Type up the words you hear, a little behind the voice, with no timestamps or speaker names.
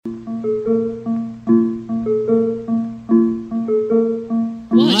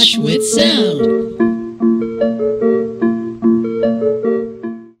with Sound.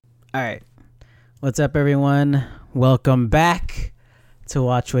 All right. What's up, everyone? Welcome back to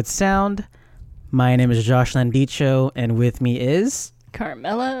Watch with Sound. My name is Josh Landicho, and with me is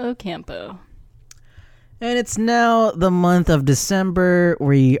Carmela Ocampo. And it's now the month of December.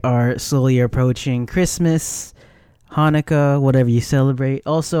 We are slowly approaching Christmas, Hanukkah, whatever you celebrate.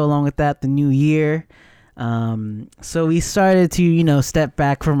 Also, along with that, the new year. So we started to, step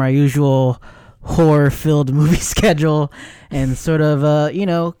back from our usual horror-filled movie schedule and sort of,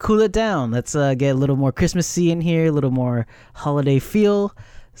 cool it down. Let's get a little more Christmassy in here, a little more holiday feel.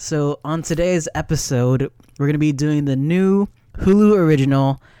 So on today's episode, we're going to be doing the new Hulu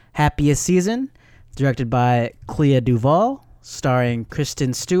original Happiest Season, directed by Clea Duvall, starring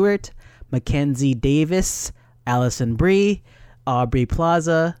Kristen Stewart, Mackenzie Davis, Alison Brie, Aubrey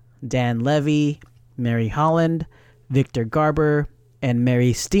Plaza, Dan Levy, Mary Holland, Victor Garber, and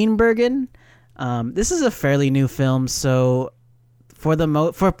Mary Steenburgen. This is a fairly new film, so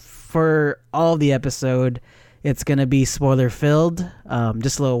for all the episode, it's gonna be spoiler filled.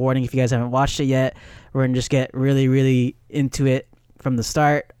 Just a little warning if you guys haven't watched it yet. We're gonna just get really, really into it from the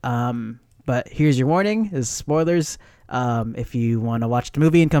start. But here's your warning: is spoilers. If you want to watch the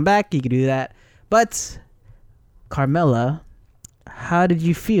movie and come back, you can do that. But Carmela, how did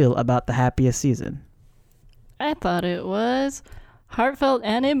you feel about the Happiest Season? I thought it was heartfelt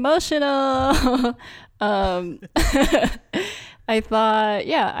and emotional. I thought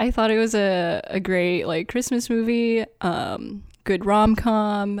it was a great Christmas movie. Good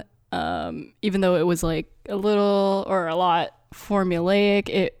rom-com. Even though it was a lot formulaic,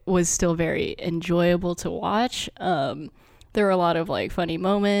 it was still very enjoyable to watch. There were a lot of funny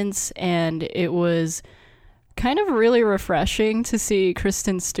moments, and it was kind of really refreshing to see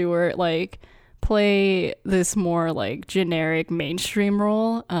Kristen Stewart play this more generic mainstream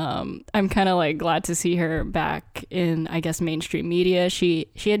role. I'm kind of glad to see her back in, I guess, mainstream media. She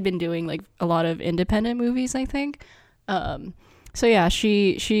had been doing a lot of independent movies, I think. So yeah,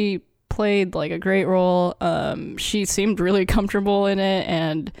 she played a great role. She seemed really comfortable in it,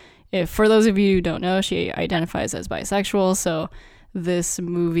 and for those of you who don't know, she identifies as bisexual, so this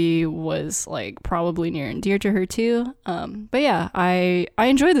movie was probably near and dear to her too. But yeah, I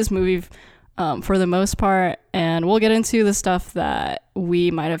enjoyed this movie for the most part, and we'll get into the stuff that we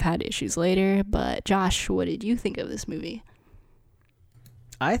might have had issues later. But Josh, what did you think of this movie?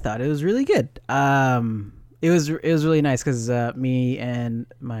 I thought it was really good. It was really nice because me and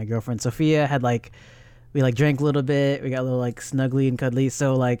my girlfriend Sophia had we drank a little bit, we got a little snuggly and cuddly.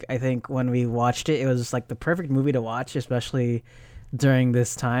 So I think when we watched it, it was just the perfect movie to watch, especially during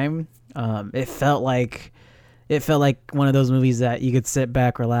this time. It felt like one of those movies that you could sit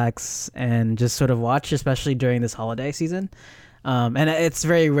back, relax, and just sort of watch, especially during this holiday season. And it's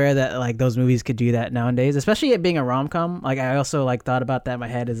very rare that those movies could do that nowadays, especially it being a rom-com. I also thought about that in my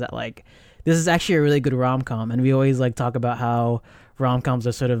head, is that this is actually a really good rom-com, and we always talk about how rom-coms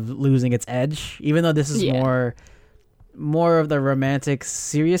are sort of losing its edge, even though this is more of the romantic,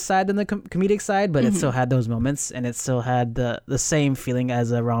 serious side than the comedic side, but it still had those moments, and it still had the same feeling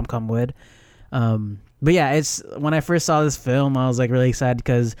as a rom-com would. But yeah, it's when I first saw this film, I was really excited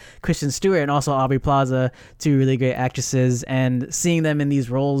because Kristen Stewart and also Aubrey Plaza, two really great actresses, and seeing them in these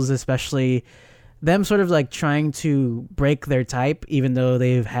roles, especially them sort of trying to break their type, even though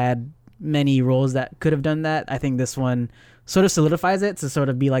they've had many roles that could have done that. I think this one sort of solidifies it to sort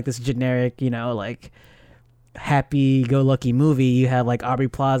of be this generic, happy-go-lucky movie. You have Aubrey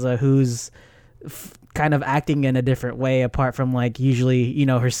Plaza, who's kind of acting in a different way apart from usually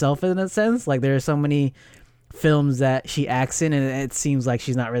herself in a sense. There are so many films that she acts in and it seems like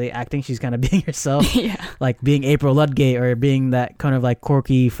she's not really acting, she's kind of being herself. Yeah. Being April Ludgate or being that kind of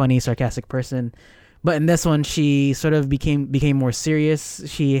quirky, funny, sarcastic person. But in this one, she sort of became more serious.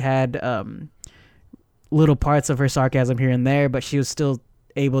 She had little parts of her sarcasm here and there, but she was still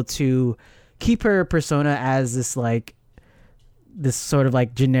able to keep her persona as this this sort of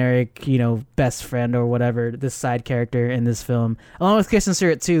generic, best friend or whatever, this side character in this film. Along with Kristen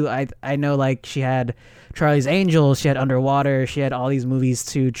Stewart too. I know she had Charlie's Angels, she had Underwater, she had all these movies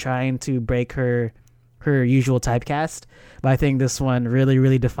too, trying to break her usual typecast. But I think this one really,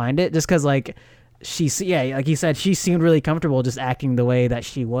 really defined it, just because like you said, she seemed really comfortable just acting the way that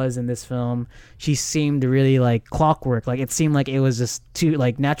she was in this film. She seemed really like clockwork. Like it seemed like it was just too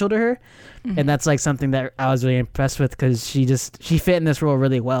natural to her. Mm-hmm. And that's something that I was really impressed with, because she fit in this role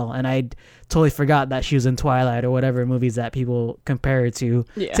really well. And I totally forgot that she was in Twilight or whatever movies that people compare her to.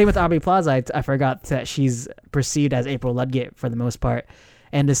 Yeah. Same with Aubrey Plaza. I forgot that she's perceived as April Ludgate for the most part.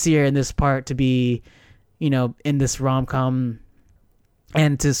 And to see her in this part to be, in this rom-com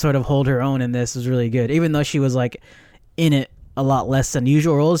and to sort of hold her own in this was really good. Even though she was like in it a lot less than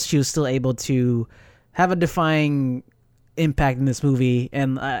usual roles, she was still able to have a defining impact in this movie.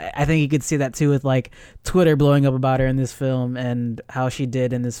 And I think you could see that too with like Twitter blowing up about her in this film and how she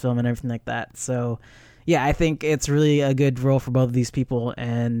did in this film and everything like that. So yeah, I think it's really a good role for both of these people.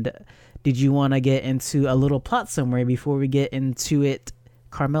 And did you want to get into a little plot summary before we get into it,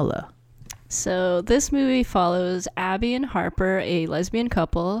 Carmela? So this movie follows Abby and Harper, a lesbian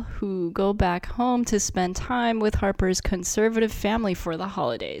couple, who go back home to spend time with Harper's conservative family for the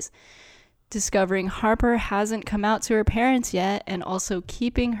holidays. Discovering Harper hasn't come out to her parents yet, and also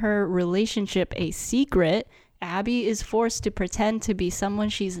keeping her relationship a secret, Abby is forced to pretend to be someone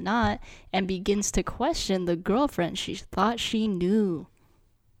she's not and begins to question the girlfriend she thought she knew.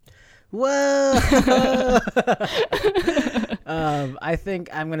 Whoa! I think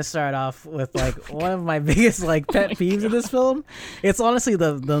I'm gonna start off with like one of my biggest like pet peeves in this film. It's honestly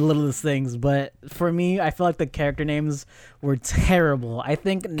the littlest things, but for me, I feel like the character names were terrible. I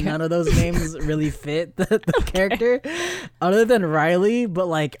think none of those names really fit the character, other than Riley. But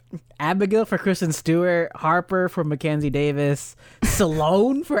like Abigail for Kristen Stewart, Harper for Mackenzie Davis,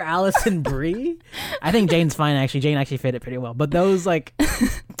 Sloane for Allison Brie. I think Jane's fine actually. Jane actually fit it pretty well. But those like,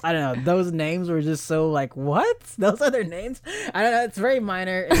 I don't know, those names were just so like, what? Those are their names? I don't know. It's very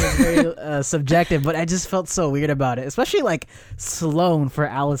minor and it's very subjective, but I just felt so weird about it, especially like Sloane for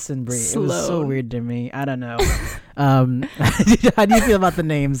Allison Brie. It was so weird to me. I don't know. How do you feel about the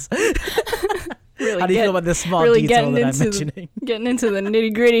names? Really how do you feel about this small detail that I'm mentioning? Getting into the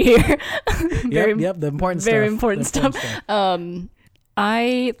nitty gritty here. Yep, the important stuff. Very important stuff.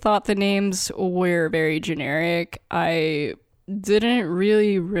 I thought the names were very generic. I didn't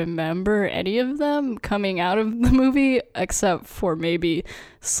really remember any of them coming out of the movie, except for maybe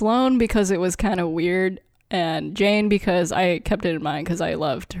Sloane because it was kind of weird, and Jane because I kept it in mind because I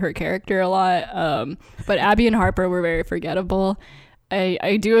loved her character a lot. But Abby and Harper were very forgettable.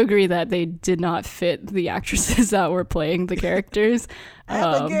 I do agree that they did not fit the actresses that were playing the characters.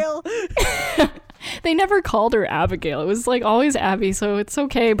 Abigail! They never called her Abigail. It was like always Abby, so it's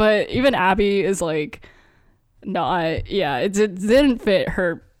okay. But even Abby is like not, yeah, it didn't fit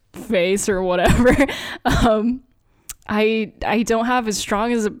her face or whatever. I don't have as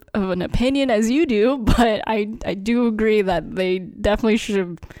strong of an opinion as you do, but I do agree that they definitely should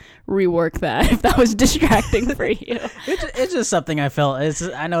have reworked that if that was distracting for you. It's just something I felt.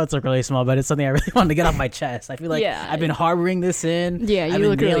 I know it's like really small, but it's something I really wanted to get off my chest. I feel like I've been harboring this in. Yeah, you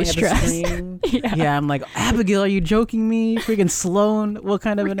look really stressed. Yeah, I'm like, Abigail, are you joking me? Freaking Sloane, what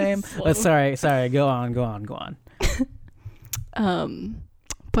kind of a name? But sorry, go on.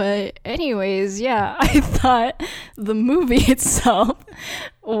 But anyways, yeah, I thought the movie itself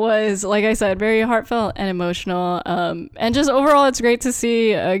was, like I said, very heartfelt and emotional. And just overall, it's great to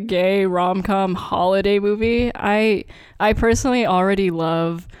see a gay rom-com holiday movie. I personally already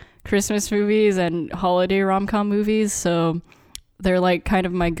love Christmas movies and holiday rom-com movies, so they're like kind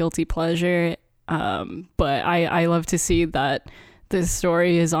of my guilty pleasure. But I love to see that this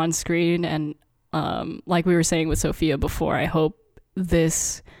story is on screen, and like we were saying with Sophia before, I hope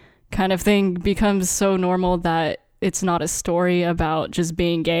this kind of thing becomes so normal that it's not a story about just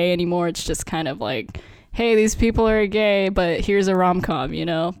being gay anymore. It's just kind of like, hey, these people are gay, but here's a rom-com, you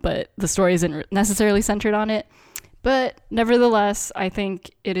know, but the story isn't necessarily centered on it. But nevertheless, I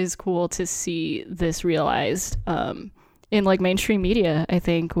think it is cool to see this realized in like mainstream media, I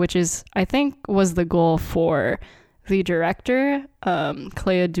think, which is, I think was the goal for the director,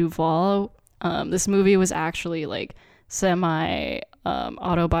 Clea Duvall. This movie was actually like semi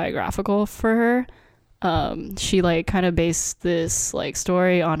autobiographical for her. She like kind of based this like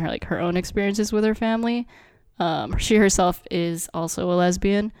story on her own experiences with her family. She herself is also a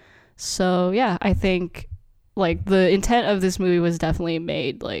lesbian, so yeah, I think like the intent of this movie was definitely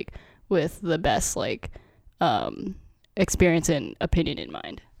made like with the best like experience and opinion in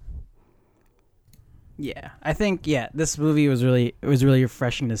mind. Yeah, I think this movie was really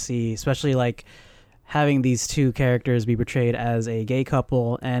refreshing to see, especially like having these two characters be portrayed as a gay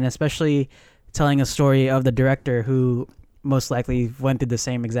couple, and especially telling a story of the director who most likely went through the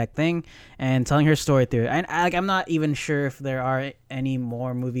same exact thing and telling her story through it. And I'm not even sure if there are any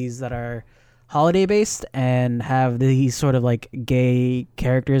more movies that are holiday based and have these sort of like gay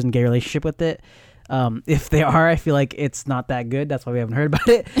characters and gay relationship with it. If they are, I feel like it's not that good. That's why we haven't heard about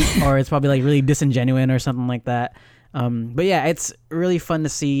it, or it's probably like really disingenuous or something like that. But yeah, it's really fun to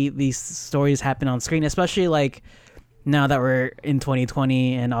see these stories happen on screen, especially like now that we're in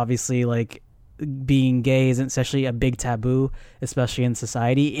 2020 and obviously like being gay isn't especially a big taboo, especially in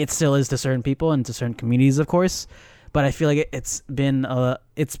society. It still is to certain people and to certain communities, of course. but I feel like it's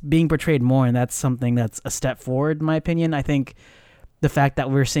being portrayed more, and that's something that's a step forward in my opinion. I think the fact that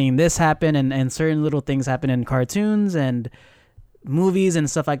we're seeing this happen and certain little things happen in cartoons and movies and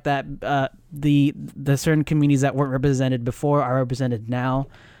stuff like that, the certain communities that weren't represented before are represented now.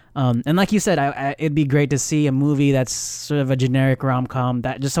 And like you said, it'd be great to see a movie that's sort of a generic rom-com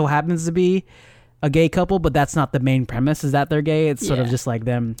that just so happens to be a gay couple, but that's not the main premise, is that they're gay. It's sort of just like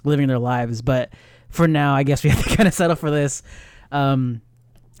them living their lives. But for now, I guess we have to kind of settle for this. And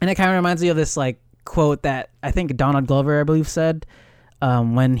it kind of reminds me of this like quote that I think Donald Glover, I believe, said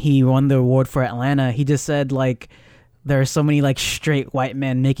when he won the award for Atlanta. He just said like, there are so many like straight white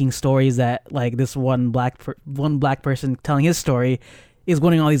men making stories that like this one black person telling his story is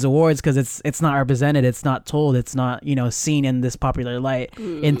winning all these awards because it's not represented, it's not told, it's not, you know, seen in this popular light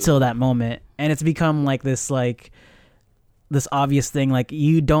until that moment. And it's become like this obvious thing, like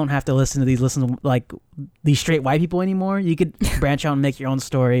you don't have to listen to these straight white people anymore. You could branch out and make your own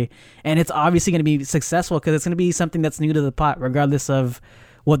story, and it's obviously going to be successful because it's going to be something that's new to the pot regardless of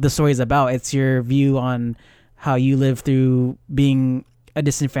what the story is about. It's your view on how you live through being a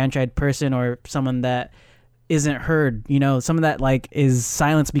disenfranchised person or someone that isn't heard, you know, someone that like is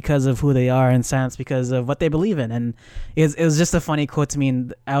silenced because of who they are and silenced because of what they believe in. And it was just a funny quote to me,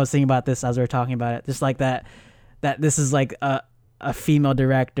 and I was thinking about this as we were talking about it, just like that this is like a female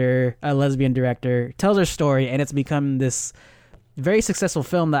director, a lesbian director tells her story, and it's become this very successful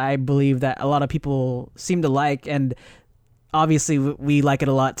film that I believe that a lot of people seem to like. And obviously we like it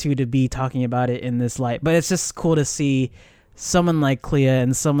a lot too, to be talking about it in this light. But it's just cool to see someone like Clea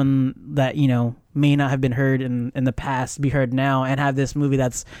and someone that, you know, may not have been heard in the past be heard now, and have this movie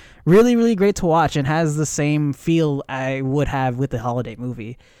that's really, really great to watch and has the same feel I would have with the holiday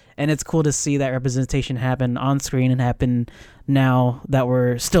movie. And it's cool to see that representation happen on screen and happen now that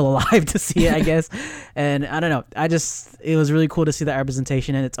we're still alive to see it, I guess. And I don't know, it was really cool to see that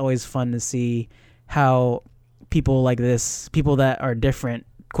representation, and it's always fun to see how people like this, people that are different,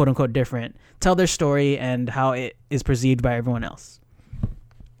 quote unquote different, tell their story and how it is perceived by everyone else.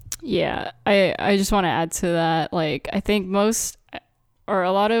 Yeah, I just want to add to that. Like, I think most or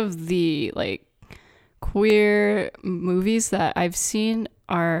a lot of the like queer movies that I've seen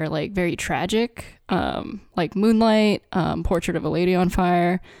are like very tragic, like Moonlight, Portrait of a Lady on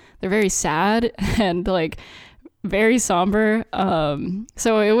Fire. They're very sad and like very somber.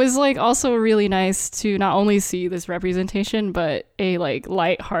 So it was like also really nice to not only see this representation, but a like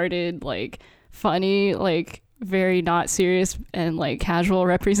lighthearted, like funny, like very not serious and like casual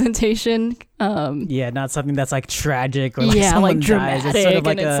representation. Not something that's like tragic or like someone like dies. dramatic. It's sort of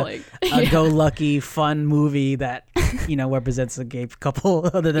like a go lucky fun movie that, you know, represents a gay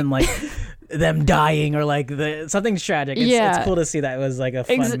couple other than like them dying or like something's tragic. It's cool to see that it was like a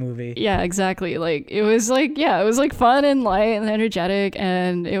fun movie. Yeah, exactly. Like it was like fun and light and energetic,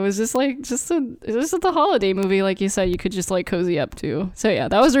 and it was just the holiday movie, like you said, you could just like cozy up to. So yeah,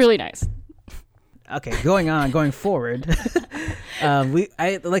 that was really nice. Okay, going forward,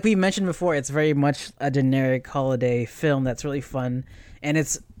 like we mentioned before, it's very much a generic holiday film that's really fun, and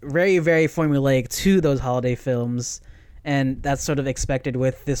it's very, very formulaic to those holiday films, and that's sort of expected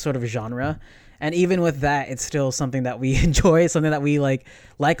with this sort of genre. And even with that, it's still something that we enjoy, something that we like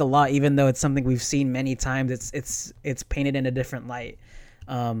a lot, even though it's something we've seen many times. It's painted in a different light.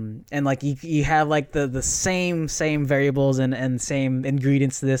 And like you have like the same variables and same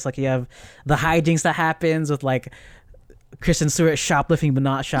ingredients to this. Like you have the hijinks that happens with like Kristen Stewart shoplifting but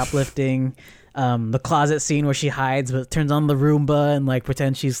not shoplifting, the closet scene where she hides but turns on the Roomba and like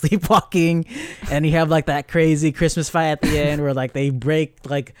pretends she's sleepwalking, and you have like that crazy Christmas fight at the end where like they break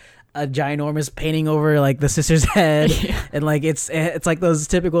like a ginormous painting over like the sister's head. And like it's like those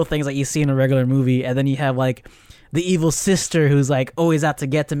typical things that you see in a regular movie. And then you have like the evil sister who's like always out to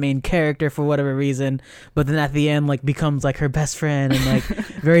get the main character for whatever reason, but then at the end like becomes like her best friend and like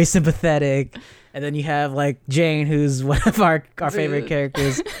very sympathetic. And then you have like Jane, who's one of our favorite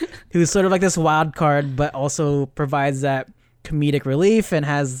characters, who's sort of like this wild card, but also provides that comedic relief and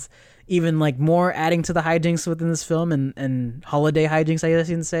has even like more adding to the hijinks within this film and holiday hijinks, I guess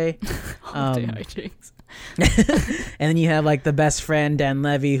you can say. Holiday hijinks. And then you have like the best friend, Dan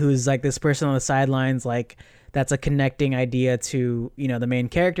Levy, who's like this person on the sidelines, like that's a connecting idea to, you know, the main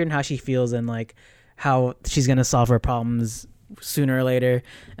character and how she feels and like how she's going to solve her problems sooner or later.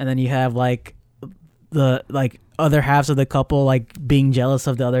 And then you have like the like other halves of the couple like being jealous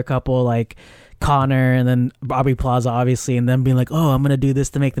of the other couple, like Connor and then Aubrey Plaza, obviously, and then being like, oh, I'm going to do this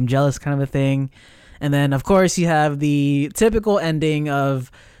to make them jealous kind of a thing. And then of course you have the typical ending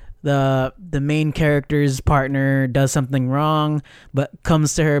of the main character's partner does something wrong but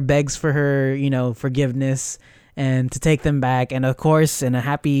comes to her, begs for her, you know, forgiveness, and to take them back. And of course, in a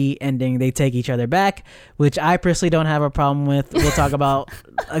happy ending, they take each other back, which I personally don't have a problem with. We'll talk about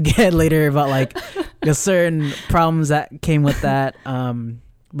again later about like the certain problems that came with that.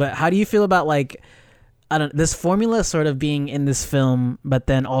 But how do you feel about like, I don't, this formula sort of being in this film, but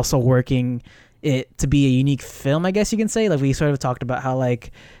then also working it to be a unique film, I guess you can say? Like we sort of talked about how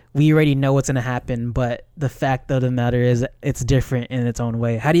like we already know what's going to happen, but the fact of the matter is it's different in its own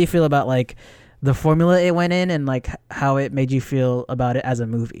way. How do you feel about like the formula it went in and like how it made you feel about it as a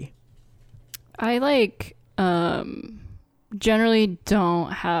movie? I like generally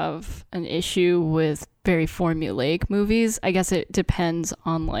don't have an issue with very formulaic movies. I guess it depends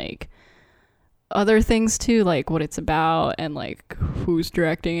on like other things too, like what it's about and like who's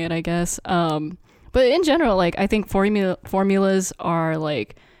directing it, I guess. But in general, like I think formulas are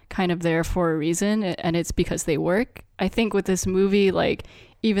like kind of there for a reason, and it's because they work. I think with this movie, like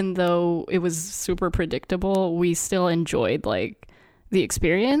even though it was super predictable, we still enjoyed like the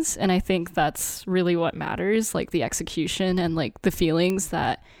experience, and I think that's really what matters, like the execution and like the feelings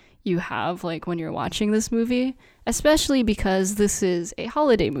that you have like when you're watching this movie, especially because this is a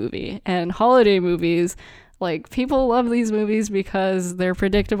holiday movie, and holiday movies, like people love these movies because they're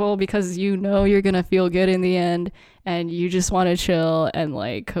predictable, because you know you're gonna feel good in the end and you just want to chill and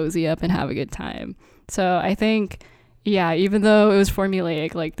like cozy up and have a good time. So I think, yeah, even though it was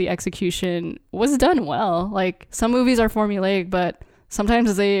formulaic, like the execution was done well. Like some movies are formulaic, but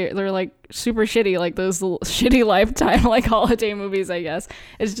sometimes they're like super shitty, like those little shitty Lifetime like holiday movies, I guess.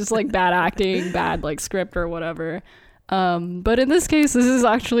 It's just like bad acting, bad like script or whatever. But in this case, this is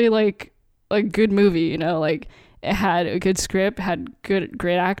actually like a good movie, you know, like it had a good script, had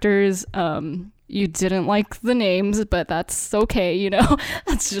great actors. You didn't like the names, but that's okay, you know.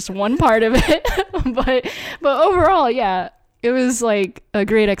 That's just one part of it. but overall, yeah, it was like a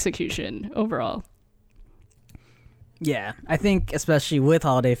great execution overall. Yeah, I think especially with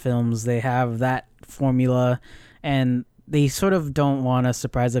holiday films, they have that formula, and they sort of don't want to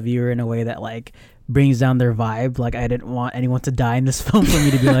surprise the viewer in a way that like brings down their vibe. Like I didn't want anyone to die in this film for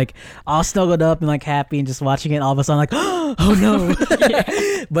me to be like all snuggled up and like happy and just watching it, all of a sudden like oh no.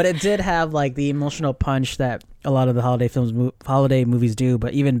 Yeah. But it did have like the emotional punch that a lot of the holiday movies do,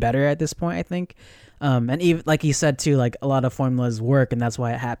 but even better at this point, I think. And even like you said too, like a lot of formulas work, and that's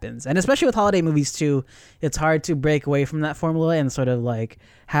why it happens. And especially with holiday movies too, it's hard to break away from that formula and sort of like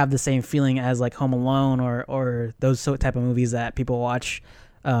have the same feeling as like Home Alone or those type of movies that people watch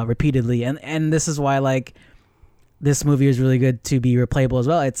repeatedly. And this is why like this movie is really good to be replayable as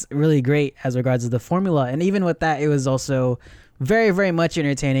well. It's really great as regards to the formula, and even with that, it was also very, very much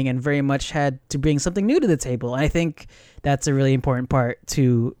entertaining and very much had to bring something new to the table. And I think that's a really important part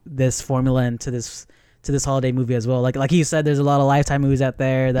to this formula and to this holiday movie as well. Like you said, there's a lot of Lifetime movies out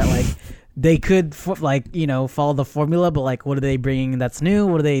there that like they could like, you know, follow the formula, but like what are they bringing that's new?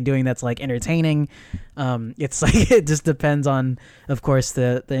 What are they doing that's like entertaining? It's like it just depends on, of course,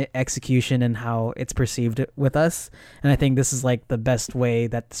 the execution and how it's perceived with us. And I think this is like the best way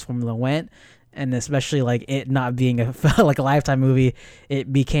that this formula went. And especially like it not being like a Lifetime movie,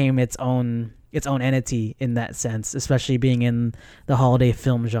 it became its own entity in that sense, especially being in the holiday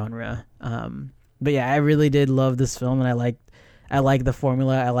film genre. But yeah, I really did love this film, and I like the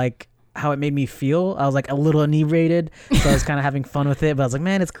formula. I like how it made me feel. I was like a little inebriated, so I was kind of having fun with it. But I was like,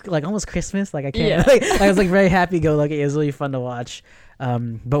 man, it's like almost Christmas. Like I can't. Yeah. Like, I was like very happy go lucky. It was really fun to watch.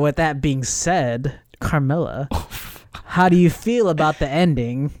 But with that being said, Carmela, how do you feel about the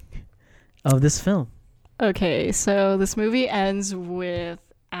ending of this film? Okay, so this movie ends with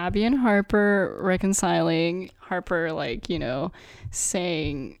Abby and Harper reconciling. Harper, like, you know,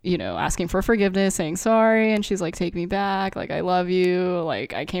 saying, you know, asking for forgiveness, saying sorry, and she's like, take me back, like, I love you,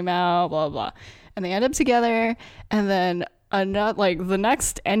 like, I came out, blah, blah. And they end up together, and then not like the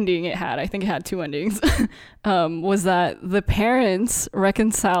next ending it had, I think it had two endings, was that the parents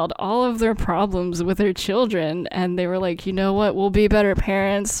reconciled all of their problems with their children, and they were like, you know what, we'll be better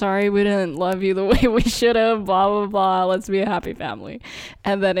parents, sorry we didn't love you the way we should have, blah blah blah, let's be a happy family.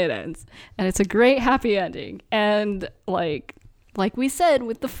 And then it ends, and it's a great happy ending. And like we said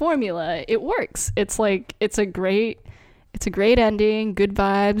with the formula, it works. It's like it's a great ending, good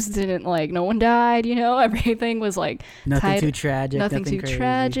vibes, didn't like, no one died, you know, everything was like nothing too tragic, nothing too crazy.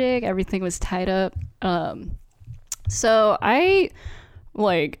 Tragic, everything was tied up. So I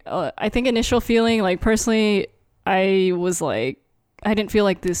like, I think initial feeling, like personally, I was like, I didn't feel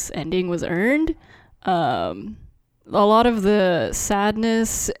like this ending was earned. A lot of the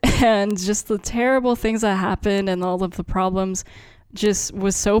sadness and just the terrible things that happened and all of the problems just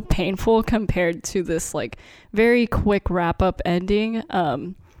was so painful compared to this like very quick wrap up ending.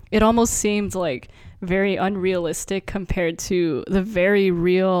 It almost seemed like very unrealistic compared to the very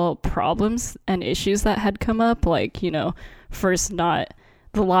real problems and issues that had come up, like, you know, first not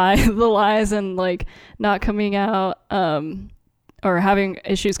the lies and like not coming out, or having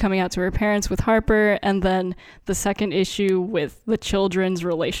issues coming out to her parents with Harper, and then the second issue with the children's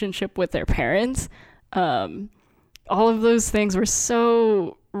relationship with their parents. All of those things were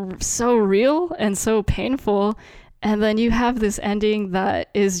so real and so painful, and then you have this ending that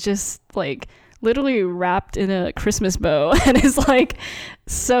is just like literally wrapped in a Christmas bow and is like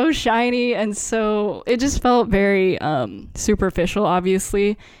so shiny, and so it just felt very superficial,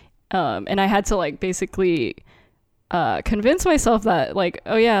 obviously, and I had to like basically convince myself that like,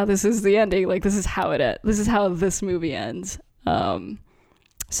 oh yeah, this is the ending, like this is how this movie ends.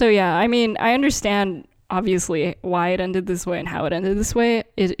 So yeah, I mean, I understand obviously why it ended this way and how it ended this way.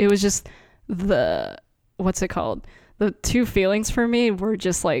 It was just the two feelings for me were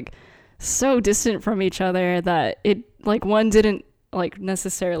just like so distant from each other that it like one didn't like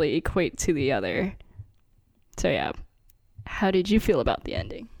necessarily equate to the other. So yeah, how did you feel about the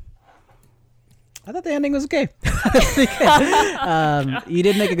ending? I thought the ending was okay. You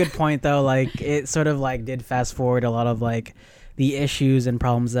did make a good point though. Like it sort of like did fast forward a lot of like the issues and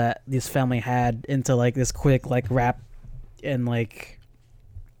problems that this family had into like this quick like wrap, and like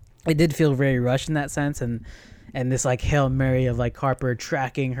it did feel very rushed in that sense, and this like Hail Mary of like Harper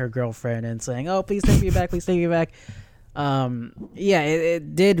tracking her girlfriend and saying, oh, please take me back, please take me back. Yeah,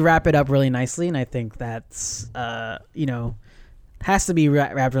 it did wrap it up really nicely, and I think that's you know, has to be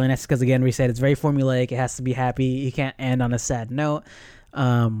wrapped really nice because again, we said it's very formulaic. It has to be happy. You can't end on a sad note.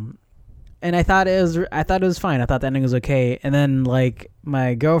 And I thought it was fine. I thought the ending was okay. And then like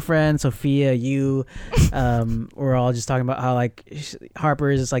my girlfriend, Sophia, you, we're all just talking about how like Harper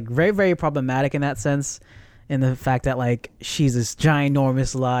is just like very, very problematic in that sense, in the fact that like she's this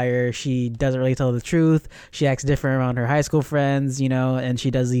ginormous liar. She doesn't really tell the truth. She acts different around her high school friends, you know, and she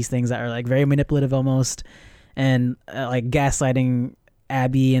does these things that are like very manipulative almost, and like gaslighting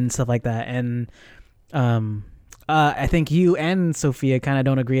Abby and stuff like that. And I think you and Sophia kind of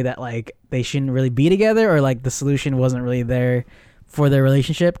don't agree that like they shouldn't really be together, or like the solution wasn't really there for their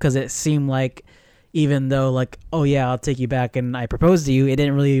relationship, because it seemed like even though like, oh yeah, I'll take you back and I propose to you, it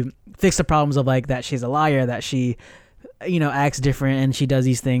didn't really fix the problems of like that she's a liar, that she, you know, acts different, and she does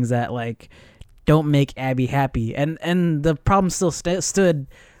these things that like don't make Abby happy. And the problem still stood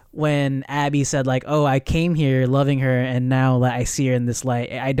when Abby said like, oh, I came here loving her, and now that I see her in this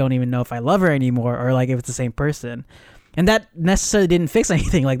light, I don't even know if I love her anymore, or like if it's the same person. And that necessarily didn't fix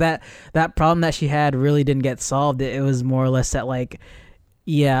anything. Like that problem that she had really didn't get solved. It was more or less that like,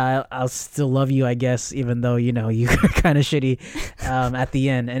 yeah, I'll still love you, I guess, even though, you know, you're kind of shitty at the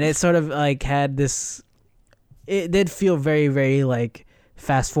end. And it sort of like had this, it did feel very, very like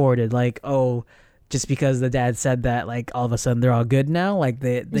fast forwarded, like, oh, just because the dad said that, like all of a sudden they're all good now. Like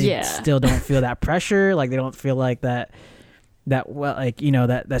they still don't feel that pressure. Like they don't feel like that well, like, you know,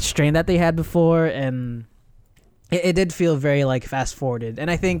 that strain that they had before. And it did feel very like fast forwarded.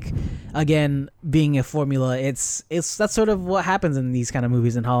 And I think again, being a formula, it's that's sort of what happens in these kind of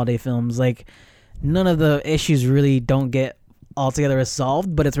movies and holiday films. Like none of the issues really don't get altogether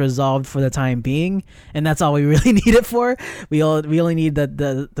resolved, but it's resolved for the time being, and that's all we really need it for. We only need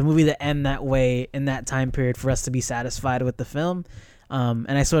the movie to end that way in that time period for us to be satisfied with the film.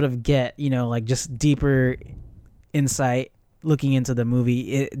 And I sort of get, you know, like just deeper insight looking into the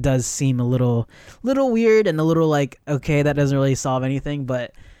movie. It does seem a little weird and a little like, okay, that doesn't really solve anything,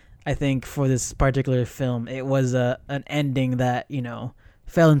 but I think for this particular film it was an ending that, you know,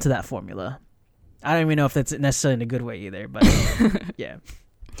 fell into that formula. I don't even know if that's necessarily in a good way either, but yeah.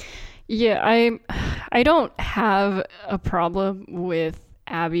 Yeah, I don't have a problem with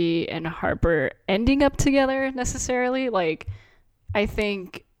Abby and Harper ending up together necessarily. Like, I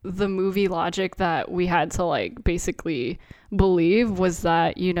think the movie logic that we had to like basically believe was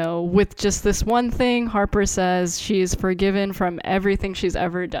that, you know, with just this one thing, Harper says she's forgiven from everything she's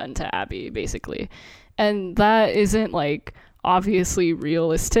ever done to Abby, basically. And that isn't like obviously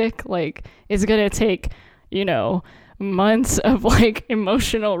realistic. Like it's gonna take, you know, months of like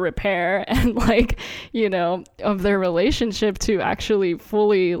emotional repair and like, you know, of their relationship to actually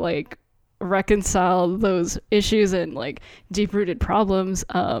fully like reconcile those issues and like deep-rooted problems.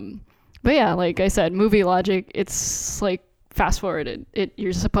 But yeah, like I said, movie logic, it's like fast forwarded.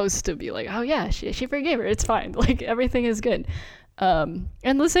 You're supposed to be like, oh yeah, she forgave her, it's fine, like everything is good. And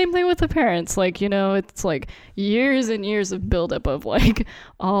the same thing with the parents, like, you know, it's like years and years of buildup of like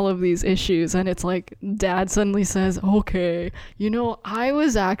all of these issues, and it's like dad suddenly says, okay, you know, I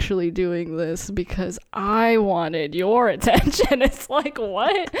was actually doing this because I wanted your attention. It's like,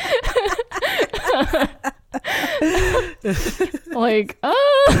 what? Like,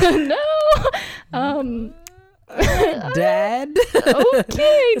 oh no, Dad.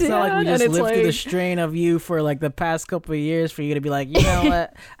 okay, It's not like we just and lived through the strain of you for like the past couple of years for you to be like, you know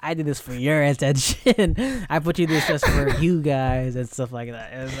what, I did this for your attention. I put you this just for you guys and stuff like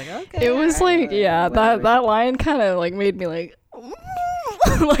that. It was like, okay. It was like, that line kind of like made me like,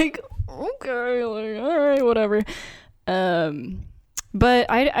 like, okay, like, all right, whatever. But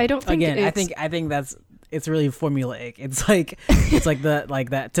I don't think again, I think that's, it's really formulaic. It's like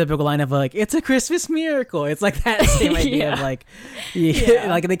that typical line of like, it's a Christmas miracle. It's like that same idea of like,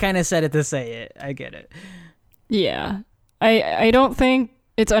 like they kind of said it to say it. I get it. Yeah, I don't think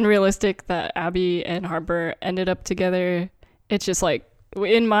it's unrealistic that Abby and Harper ended up together. It's just like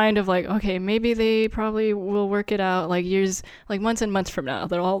in mind of like, okay, maybe they probably will work it out like years, like months and months from now.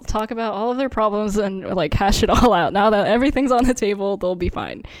 They'll all talk about all of their problems and like hash it all out. Now that everything's on the table, they'll be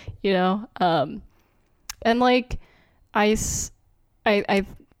fine, you know? And like, I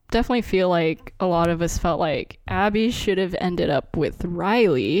definitely feel like a lot of us felt like Abby should have ended up with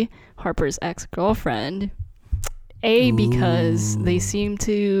Riley, Harper's ex-girlfriend. Because they seem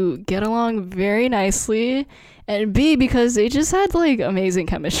to get along very nicely, and B, because they just had like amazing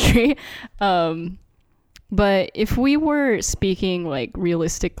chemistry. But if we were speaking like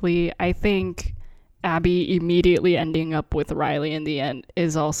realistically, I think Abby immediately ending up with Riley in the end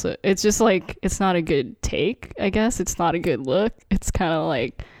is also, it's just like, it's not a good take, I guess. It's not a good look. It's kind of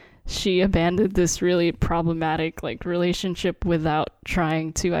like she abandoned this really problematic like relationship without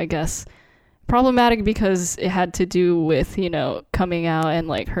trying to, I guess, problematic because it had to do with, you know, coming out and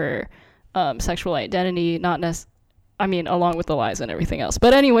like her sexual identity, along with the lies and everything else.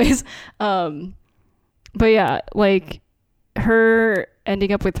 But anyways, but yeah, like her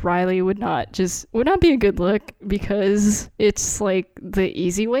ending up with Riley would not be a good look because it's like the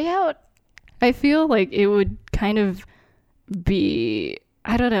easy way out. I feel like it would kind of be,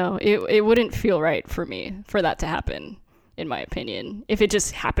 I don't know, it wouldn't feel right for me for that to happen, in my opinion, if it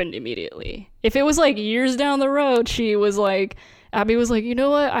just happened immediately. If it was like years down the road, Abby was like, you know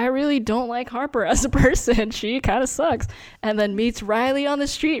what, I really don't like Harper as a person. She kind of sucks. And then meets Riley on the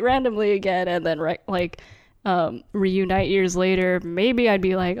street randomly again, and then reunite years later, maybe I'd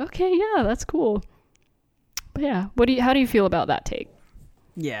be like, okay, yeah, that's cool. But yeah, how do you feel about that take?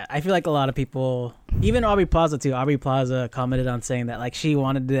 Yeah, I feel like a lot of people, even Aubrey Plaza too. Aubrey Plaza commented on saying that like she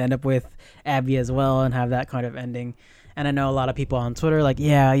wanted to end up with Abby as well and have that kind of ending. And I know a lot of people on Twitter like,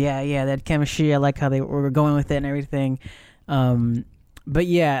 yeah, they had chemistry. I like how they were going with it and everything. But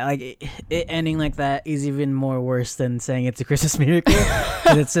yeah, like it ending like that is even more worse than saying it's a Christmas miracle.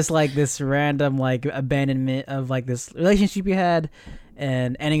 And it's just like this random like abandonment of like this relationship you had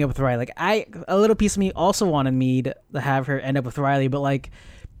and ending up with Riley. Like a little piece of me also wanted me to have her end up with Riley, but like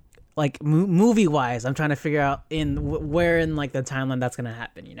movie wise, I'm trying to figure out where in like the timeline that's gonna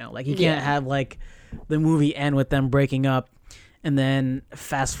happen. You know, like you can't have like the movie end with them breaking up and then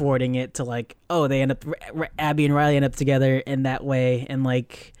fast forwarding it to like, oh, they end up, Abby and Riley end up together in that way, and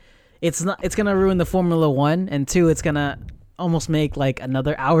like it's gonna ruin the Formula 1, and 2, it's gonna almost make like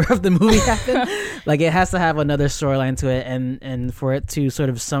another hour of the movie happen. Like it has to have another storyline to it, and for it to sort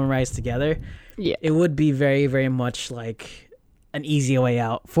of summarize together, it would be very, very much like an easy way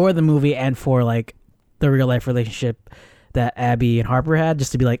out for the movie and for like the real life relationship that Abby and Harper had,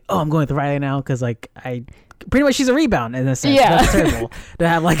 just to be like, oh, I'm going with Riley now because like pretty much she's a rebound in a sense. Yeah. That's terrible to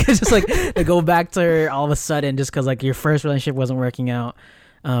have like just like to go back to her all of a sudden just because like your first relationship wasn't working out.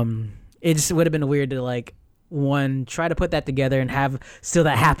 It just would have been weird to like try to put that together and have still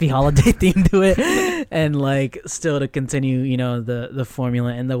that happy holiday theme to it, and like still to continue, you know, the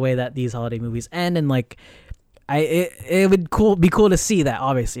formula and the way that these holiday movies end, and like it would be cool to see that,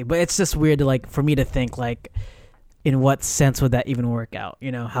 obviously, but it's just weird to like for me to think like, in what sense would that even work out?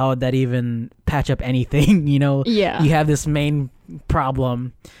 You know, how would that even patch up anything? You know, you have this main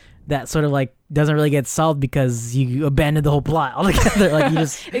problem that sort of like doesn't really get solved because you abandoned the whole plot altogether. Like you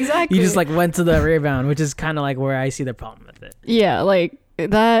just exactly, you just like went to the rebound, which is kind of like where I see the problem with it. Yeah, like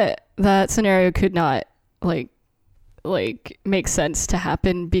that scenario could not like make sense to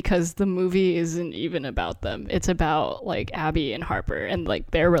happen because the movie isn't even about them. It's about like Abby and Harper and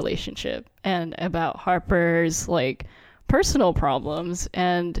like their relationship, and about Harper's like personal problems.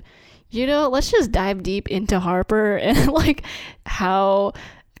 And you know, let's just dive deep into Harper and like how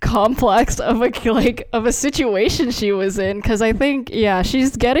complex of a situation she was in, because I think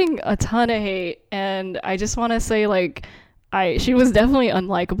she's getting a ton of hate, and I just want to say like she was definitely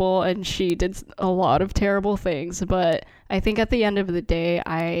unlikable and she did a lot of terrible things, but I think at the end of the day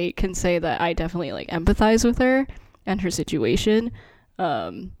I can say that I definitely like empathize with her and her situation.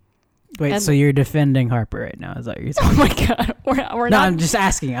 Wait, And- so you're defending Harper right now? Is that what you're saying? Oh my god, we're No, not. I'm just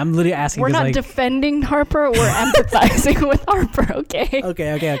asking. I'm literally asking. We're 'cause, not like, defending Harper. We're empathizing with Harper. Okay.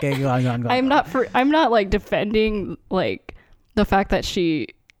 Okay. Go on. I'm not like defending like the fact that she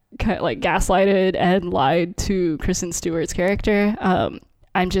kind of like gaslighted and lied to Kristen Stewart's character.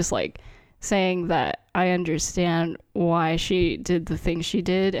 I'm just like saying that I understand why she did the things she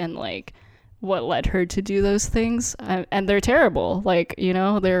did and like what led her to do those things. And they're terrible. Like, you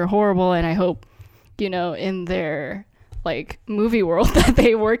know, they're horrible. And I hope, you know, in their like movie world that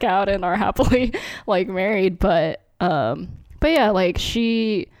they work out and are happily like married. But yeah, like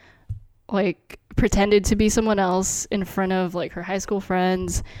she like pretended to be someone else in front of like her high school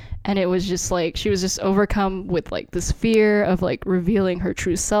friends, and it was just like she was just overcome with like this fear of like revealing her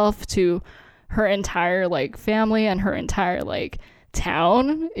true self to her entire like family and her entire like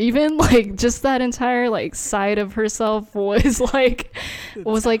town. Even like just that entire like side of herself was like it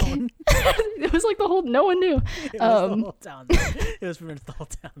was like the whole, no one knew. It was the whole town. It was pretty much the whole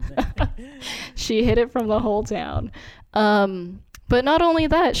town there. She hid it from the whole town. But not only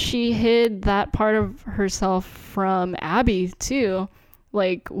that, she hid that part of herself from Abby too.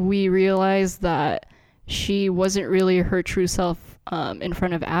 Like, we realized that she wasn't really her true self in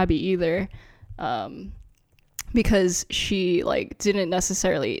front of Abby either, because she like didn't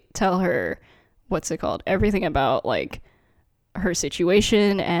necessarily tell her everything about like her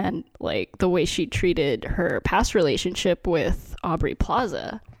situation and like the way she treated her past relationship with Aubrey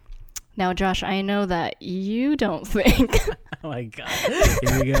Plaza. Now, Josh, I know that you don't think Oh my god.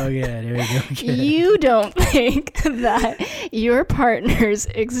 Here we go again. you don't think that your partner's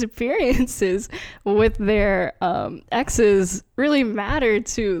experiences with their exes really matter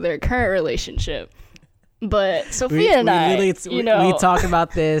to their current relationship. But Sophia and I, we talked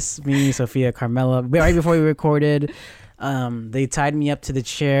about this, me, Sophia, Carmela, right before we recorded. They tied me up to the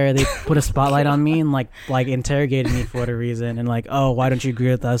chair. They put a spotlight on me and like interrogated me for whatever reason, and like, oh, why don't you agree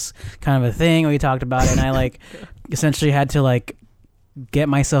with us? Kind of a thing. We talked about it, and I like essentially had to like get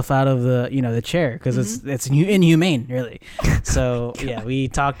myself out of the chair because it's inhumane, really. So yeah, we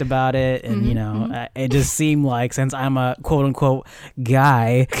talked about it, and it just seemed like, since I'm a quote unquote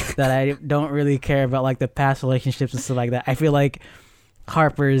guy, that I don't really care about like the past relationships and stuff like that. I feel like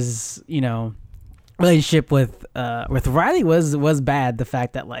Harper's relationship with Riley was bad. The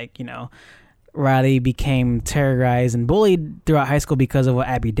fact that Riley became terrorized and bullied throughout high school because of what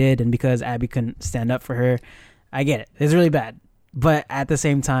Abby did, and because Abby couldn't stand up for her. I get it. It's really bad. But at the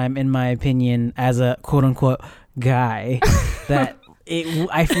same time, in my opinion, as a quote unquote guy,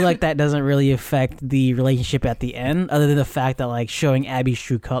 I feel like that doesn't really affect the relationship at the end, other than the fact that like showing Abby's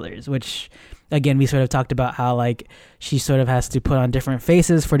true colors, which again, we sort of talked about how like she sort of has to put on different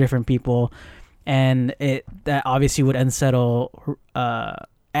faces for different people. And that obviously would unsettle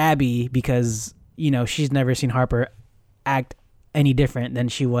Abby, because she's never seen Harper act any different than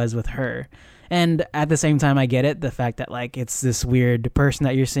she was with her. And at the same time, I get it, the fact that like it's this weird person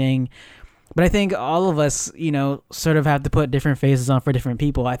that you're seeing. But I think all of us, sort of have to put different faces on for different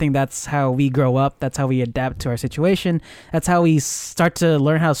people. I think that's how we grow up. That's how we adapt to our situation. That's how we start to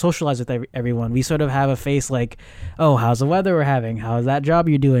learn how to socialize with everyone. We sort of have a face like, oh, how's the weather we're having? How's that job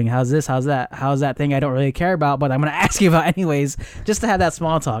you're doing? How's this? How's that? How's that thing I don't really care about, but I'm going to ask you about anyways, just to have that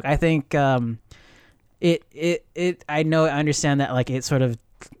small talk. I think I understand that like it sort of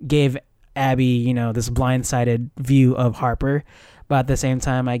gave Abby, this blindsided view of Harper. But at the same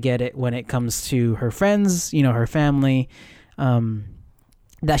time, I get it when it comes to her friends, her family,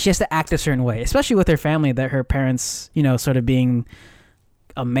 that she has to act a certain way, especially with her family, that her parents, sort of being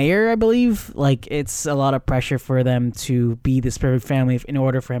a mayor, I believe. Like, it's a lot of pressure for them to be this perfect family in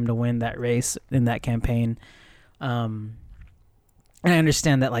order for him to win that race in that campaign. And I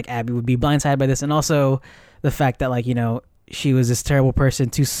understand that, like, Abby would be blindsided by this. And also the fact that, like, she was this terrible person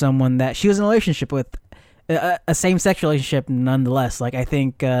to someone that she was in a relationship with. A same-sex relationship nonetheless. Like, I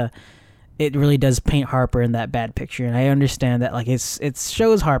think it really does paint Harper in that bad picture, and I understand that like it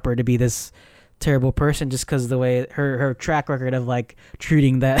shows Harper to be this terrible person just because the way her track record of like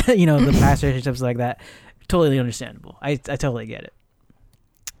treating that the past relationships like that. Totally understandable. I totally get it.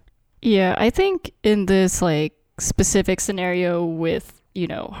 Yeah, I think in this like specific scenario with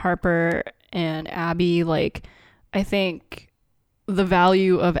Harper and Abby, like I think the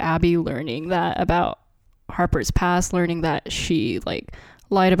value of Abby learning that about Harper's past, learning that she like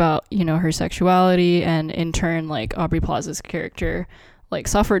lied about her sexuality, and in turn like Aubrey Plaza's character like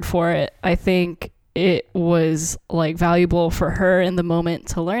suffered for it. I think it was like valuable for her in the moment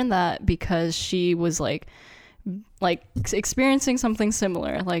to learn that, because she was like experiencing something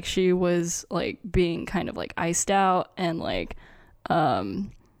similar. Like she was like being kind of like iced out and like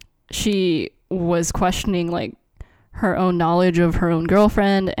she was questioning like her own knowledge of her own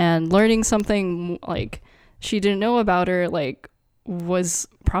girlfriend, and learning something like she didn't know about her, like, was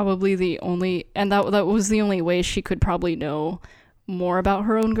probably the only, and that was the only way she could probably know more about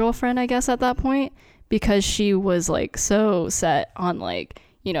her own girlfriend, I guess, at that point, because she was like so set on like,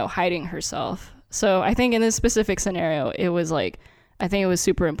 you know, hiding herself. So I think in this specific scenario, it was like, I think it was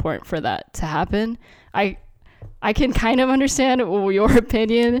super important for that to happen. I can kind of understand your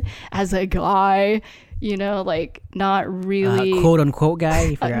opinion as a guy, you know, like not really quote unquote guy.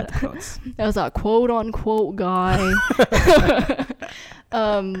 You forgot the quotes. As a quote unquote guy.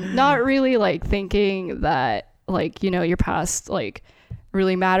 Not really like thinking that like, you know, your past like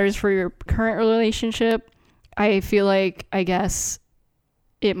really matters for your current relationship. I feel like, I guess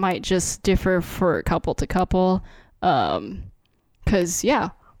it might just differ for couple to couple. 'Cause yeah,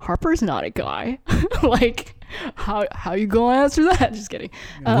 Harper's not a guy. Like, how you gonna answer that? Just kidding.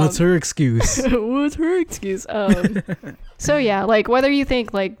 What's her excuse? What's her excuse? So yeah, like whether you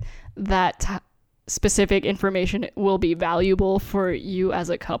think like that specific information will be valuable for you as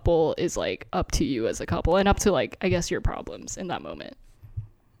a couple is like up to you as a couple, and up to like, I guess, your problems in that moment.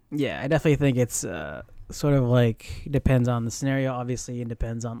 Yeah, I definitely think it's sort of like depends on the scenario, obviously, and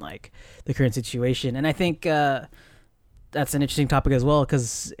depends on like the current situation. And I think that's an interesting topic as well,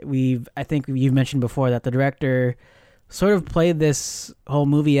 because I think you've mentioned before that the director sort of played this whole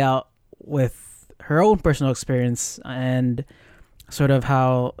movie out with her own personal experience and sort of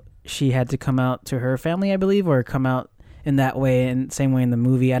how she had to come out to her family, I believe, or come out in that way, and same way in the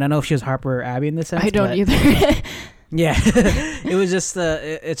movie. I don't know if she was Harper or Abby in this sense. I don't either. Yeah, it was just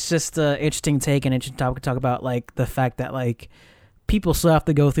it's just an interesting take and interesting topic to talk about, like the fact that like people still have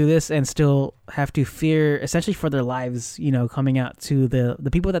to go through this and still have to fear essentially for their lives, you know, coming out to the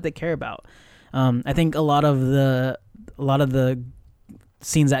people that they care about. I think a lot of the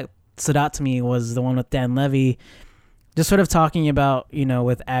scenes that stood out to me was the one with Dan Levy, just sort of talking about, you know,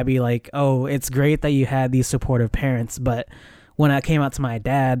 with Abby, like, oh, it's great that you had these supportive parents, but when I came out to my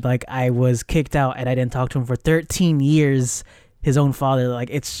dad, like, I was kicked out and I didn't talk to him for 13 years, his own father. Like,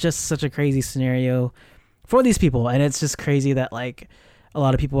 it's just such a crazy scenario for these people, and it's just crazy that like a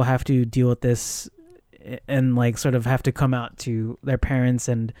lot of people have to deal with this and like sort of have to come out to their parents,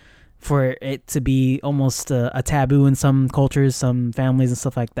 and for it to be almost a taboo in some cultures, some families and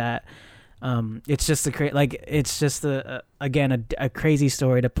stuff like that. It's just again a crazy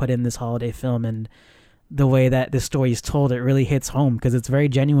story to put in this holiday film, and the way that this story is told, it really hits home because it's very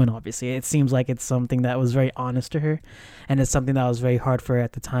genuine. Obviously, it seems like it's something that was very honest to her, and it's something that was very hard for her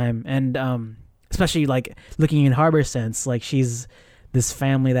at the time. And especially like looking in Harbor's sense, like she's this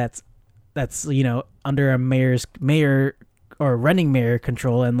family that's you know under a mayor or running mayor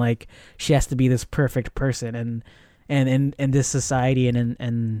control, and like she has to be this perfect person, and in this society and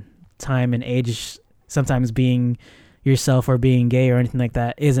in time and age, sometimes being yourself or being gay or anything like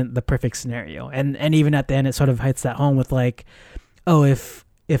that isn't the perfect scenario. And even at the end, it sort of hits that home with like, oh, if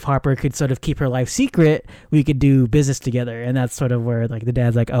Harper could sort of keep her life secret, we could do business together. And that's sort of where like the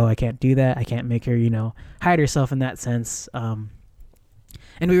dad's like, oh, I can't do that. I can't make her, you know, hide herself in that sense. And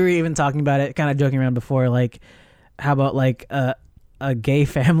we were even talking about it, kind of joking around before, like, how about like a gay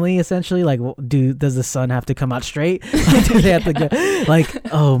family essentially? Like, does the son have to come out straight? Like, do they have to go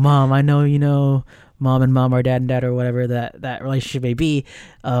like, oh, mom, I know, you know, mom and mom or dad and dad or whatever that relationship may be.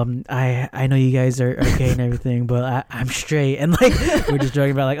 I know you guys are gay and everything, but I'm straight. And like, we're just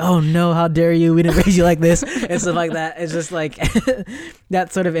joking about like, oh no, how dare you? We didn't raise you like this and stuff like that. It's just like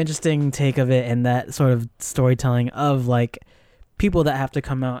that sort of interesting take of it, and that sort of storytelling of like people that have to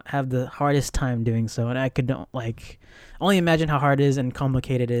come out have the hardest time doing so. And I could only imagine how hard it is and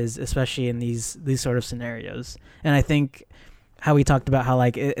complicated it is, especially in these sort of scenarios. And I think how we talked about how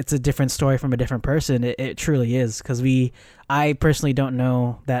like it's a different story from a different person, it truly is, because I personally don't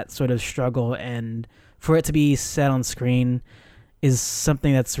know that sort of struggle, and for it to be set on screen is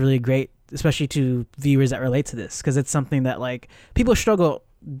something that's really great, especially to viewers that relate to this, because it's something that like people struggle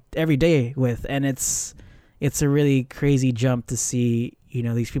every day with, and it's a really crazy jump to see, you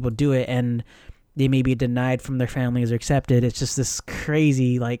know, these people do it, and they may be denied from their families or accepted. It's just this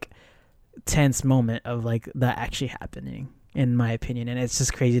crazy like tense moment of like that actually happening, in my opinion. And it's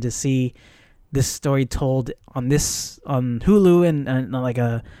just crazy to see this story told on Hulu and like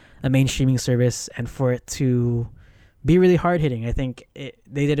a mainstreaming service, and for it to be really hard hitting. I think she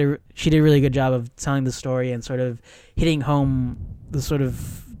did a really good job of telling the story and sort of hitting home the sort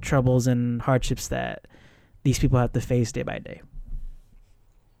of troubles and hardships that these people have to face day by day.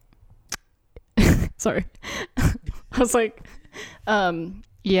 Sorry. I was like,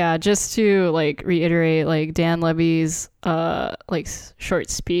 Yeah, just to like reiterate, like Dan Levy's like short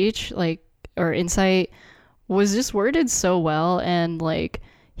speech, like or insight was just worded so well, and like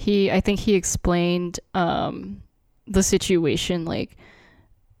I think he explained the situation like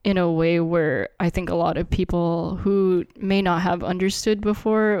in a way where I think a lot of people who may not have understood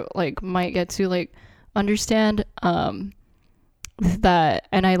before like might get to like understand that.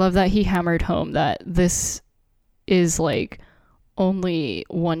 And I love that he hammered home that this is like only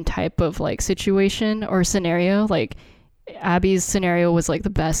one type of like situation or scenario. Like Abby's scenario was like the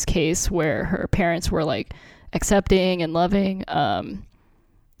best case where her parents were like accepting and loving.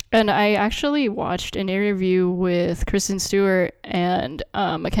 And I actually watched an interview with Kristen Stewart and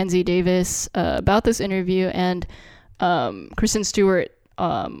Mackenzie Davis about this interview, and Kristen Stewart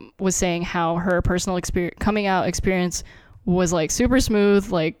was saying how her personal coming out experience was like super smooth.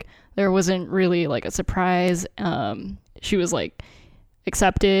 Like there wasn't really like a surprise. She was like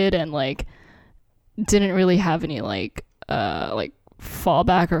accepted and like didn't really have any like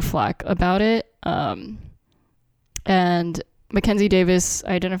fallback or flack about it. And Mackenzie Davis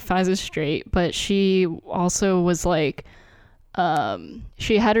identifies as straight, but she also was like,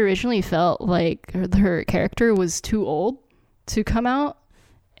 she had originally felt like her character was too old to come out.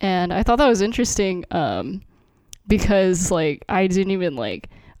 And I thought that was interesting, because like I didn't even like,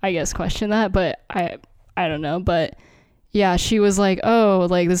 I guess, question that, but I don't know. But yeah, she was like, oh,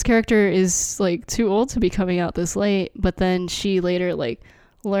 like this character is like too old to be coming out this late. But then she later like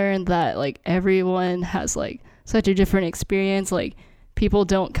learned that like everyone has like such a different experience. Like people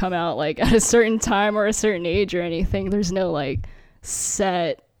don't come out like at a certain time or a certain age or anything. There's no like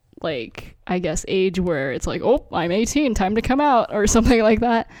set like, I guess, age where it's like, oh, I'm 18, time to come out or something like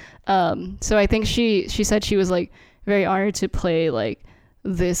that. So I think she said she was like very honored to play like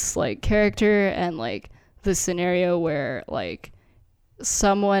this like character and like this scenario where like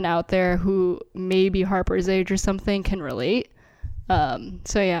someone out there who may be Harper's age or something can relate.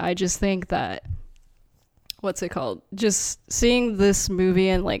 So yeah, I just think that what's it called? Just seeing this movie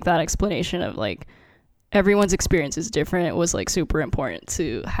and like that explanation of like everyone's experience is different was like super important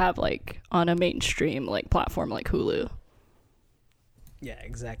to have like on a mainstream like platform like Hulu. Yeah,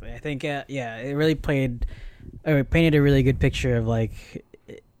 exactly. I think it really painted a really good picture of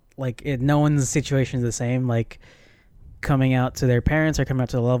no one's situation is the same. Like coming out to their parents or coming out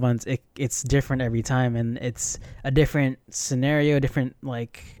to their loved ones, it's different every time, and it's a different scenario, different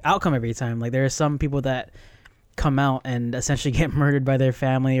like outcome every time. Like there are some people that come out and essentially get murdered by their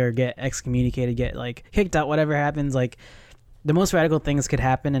family or get excommunicated, get like kicked out, whatever happens. Like the most radical things could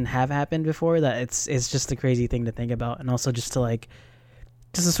happen and have happened before that. It's just a crazy thing to think about, and also just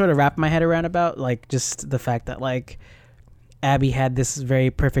to sort of wrap my head around about like just the fact that like Abby had this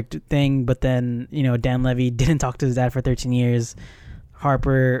very perfect thing, but then, you know, Dan Levy didn't talk to his dad for 13 years.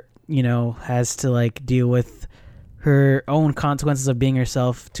 Harper, you know, has to like deal with her own consequences of being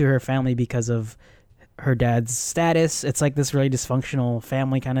herself to her family because of her dad's status. It's like this really dysfunctional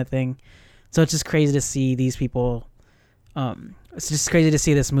family kind of thing. So it's just crazy to see these people. It's just crazy to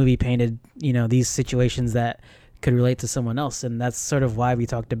see this movie painted, you know, these situations that could relate to someone else. And that's sort of why we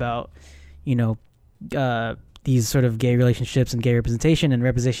talked about, you know, these sort of gay relationships and gay representation and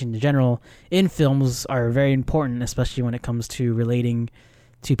representation in general in films are very important, especially when it comes to relating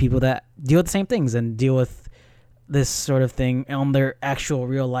to people that deal with the same things and deal with this sort of thing on their actual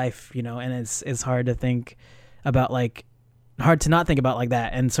real life, you know. And it's hard to think about hard to not think about like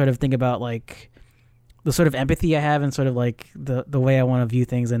that and sort of think about like the sort of empathy I have and sort of like the way I want to view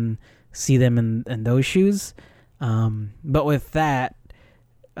things and see them in those shoes. But with that,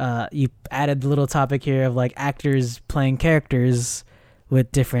 you added the little topic here of like actors playing characters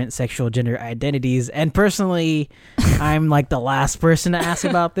with different sexual gender identities. And personally, I'm like the last person to ask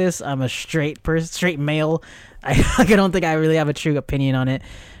about this. I'm a straight male. I don't think I really have a true opinion on it.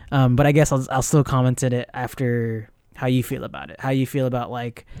 But I guess I'll still comment on it after how you feel about it. How you feel about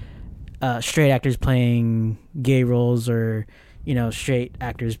like straight actors playing gay roles or, you know, straight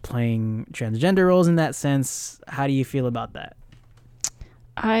actors playing transgender roles in that sense. How do you feel about that?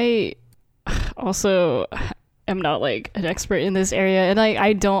 I also am not like an expert in this area, and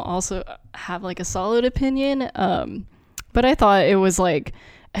I don't also have like a solid opinion, but I thought it was like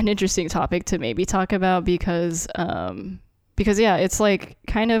an interesting topic to maybe talk about because yeah, it's like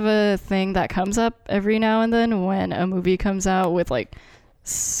kind of a thing that comes up every now and then when a movie comes out with like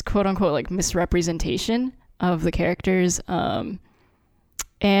quote unquote like misrepresentation of the characters,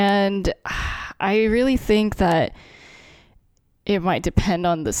 and I really think that it might depend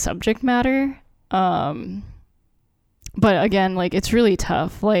on the subject matter. But again, like it's really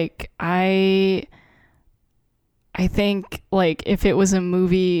tough. Like I I think like if it was a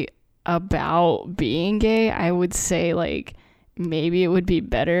movie about being gay, I would say like maybe it would be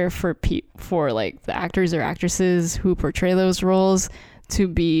better for like the actors or actresses who portray those roles to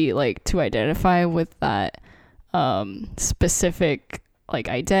be like to identify with that specific like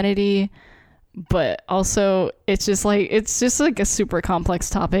identity. But also it's just like a super complex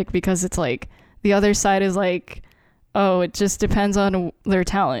topic, because it's like the other side is like, oh, it just depends on their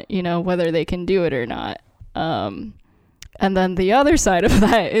talent, you know, whether they can do it or not. And then the other side of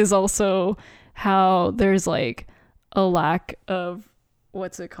that is also how there's like a lack of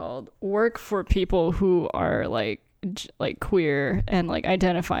work for people who are like queer and like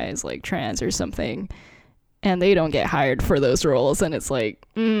identify as like trans or something, and they don't get hired for those roles. And it's like,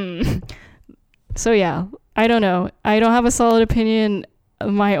 So yeah, I don't know. I don't have a solid opinion.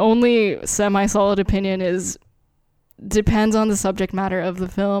 My only semi-solid opinion is depends on the subject matter of the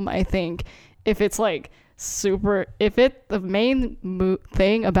film. I think if it's like the main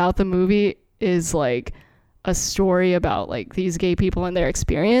thing about the movie is like a story about like these gay people and their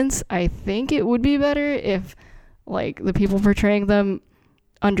experience, I think it would be better if like the people portraying them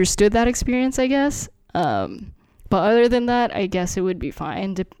understood that experience, I guess. But other than that, I guess it would be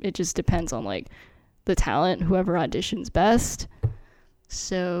fine. It just depends on like the talent, whoever auditions best.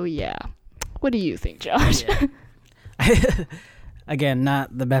 So yeah, what do you think, Josh? Yeah. Again,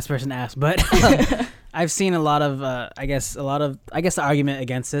 not the best person to ask, but I've seen a lot of the argument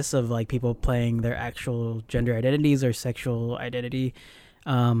against this of like people playing their actual gender identities or sexual identity.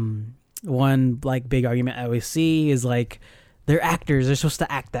 One like big argument I always see is like, they're actors, they're supposed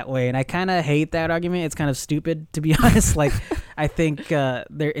to act that way, and I kind of hate that argument. It's kind of stupid, to be honest. Like, I think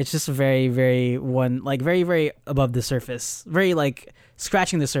it's just very, very very, very above the surface, very like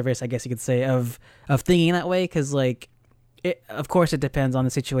scratching the surface, I guess you could say, of thinking that way. Because like, of course, it depends on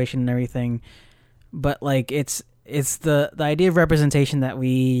the situation and everything, but like it's the idea of representation that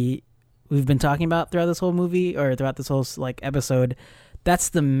we've been talking about throughout this whole movie, or throughout this whole like episode. That's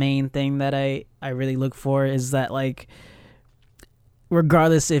the main thing that I really look for, is that like,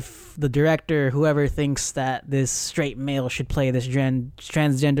 regardless if the director, whoever, thinks that this straight male should play this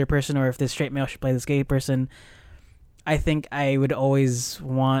transgender person, or if this straight male should play this gay person, I think I would always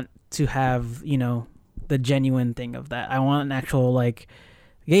want to have, you know, the genuine thing of that. I want an actual like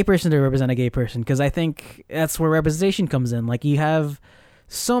gay person to represent a gay person, because I think that's where representation comes in. Like, you have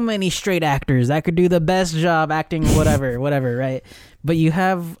so many straight actors that could do the best job acting whatever, right? But you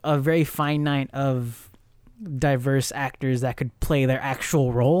have a very finite of diverse actors that could play their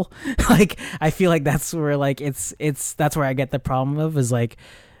actual role. Like, I feel like that's where like that's where I get the problem of, is like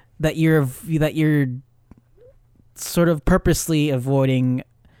that you're sort of purposely avoiding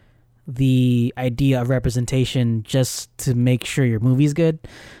the idea of representation just to make sure your movie's good.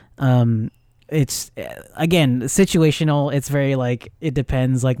 It's again situational. It's very like, it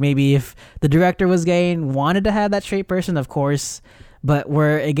depends. Like, maybe if the director was gay and wanted to have that straight person, of course. But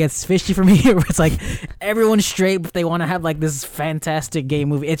where it gets fishy for me, where it's like everyone's straight, but they want to have like this fantastic gay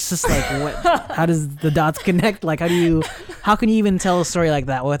movie. It's just like, what? How does the dots connect? Like, how can you even tell a story like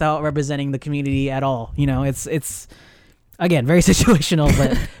that without representing the community at all? You know, it's again very situational.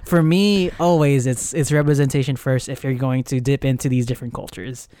 But for me, always it's representation first if you're going to dip into these different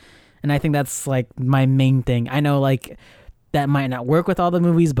cultures, and I think that's like my main thing. I know like that might not work with all the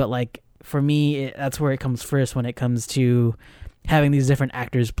movies, but like for me, that's where it comes first when it comes to having these different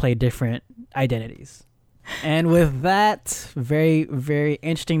actors play different identities. And with that very, very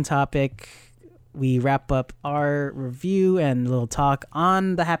interesting topic, we wrap up our review and little talk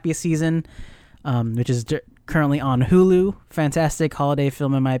on The Happiest Season, which is currently on Hulu. Fantastic holiday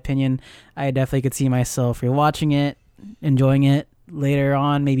film, in my opinion. I definitely could see myself rewatching it, enjoying it later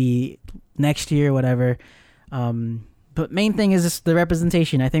on, maybe next year, whatever. But main thing is just the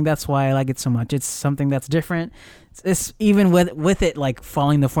representation. I think that's why I like it so much. It's something that's different. It's even with it like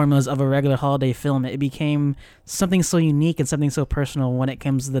following the formulas of a regular holiday film, it became something so unique and something so personal when it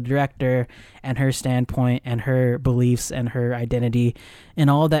comes to the director and her standpoint and her beliefs and her identity, and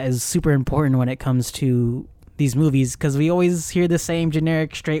all that is super important when it comes to these movies, because we always hear the same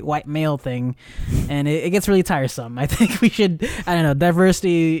generic straight white male thing, and it gets really tiresome. I think we should, I don't know,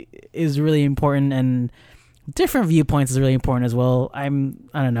 diversity is really important, and different viewpoints is really important as well. I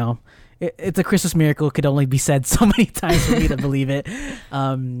don't know. It's a Christmas miracle. It could only be said so many times for me to believe it.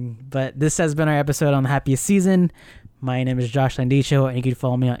 But this has been our episode on The Happiest Season. My name is Josh Landicho, and you can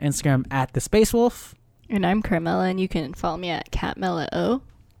follow me on Instagram at @TheSpaceWolf. And I'm Carmela, and you can follow me at CatMelaO.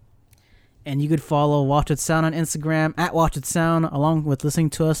 And you could follow Watch It Sound on Instagram at Watch It Sound, along with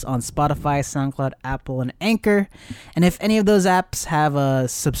listening to us on Spotify, SoundCloud, Apple, and Anchor. And if any of those apps have a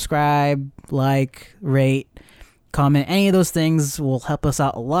subscribe, like, rate, comment. Any of those things will help us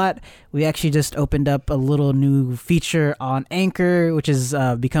out a lot. We actually just opened up a little new feature on Anchor, which is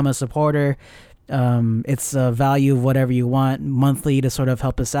become a supporter. It's a value of whatever you want monthly to sort of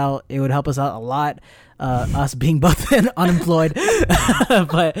help us out. It would help us out a lot, us being both unemployed.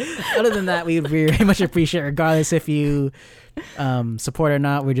 But other than that, we very much appreciate, regardless if you support or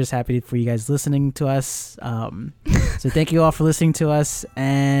not. We're just happy for you guys listening to us. So thank you all for listening to us,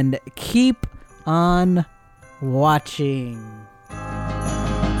 and keep on watching.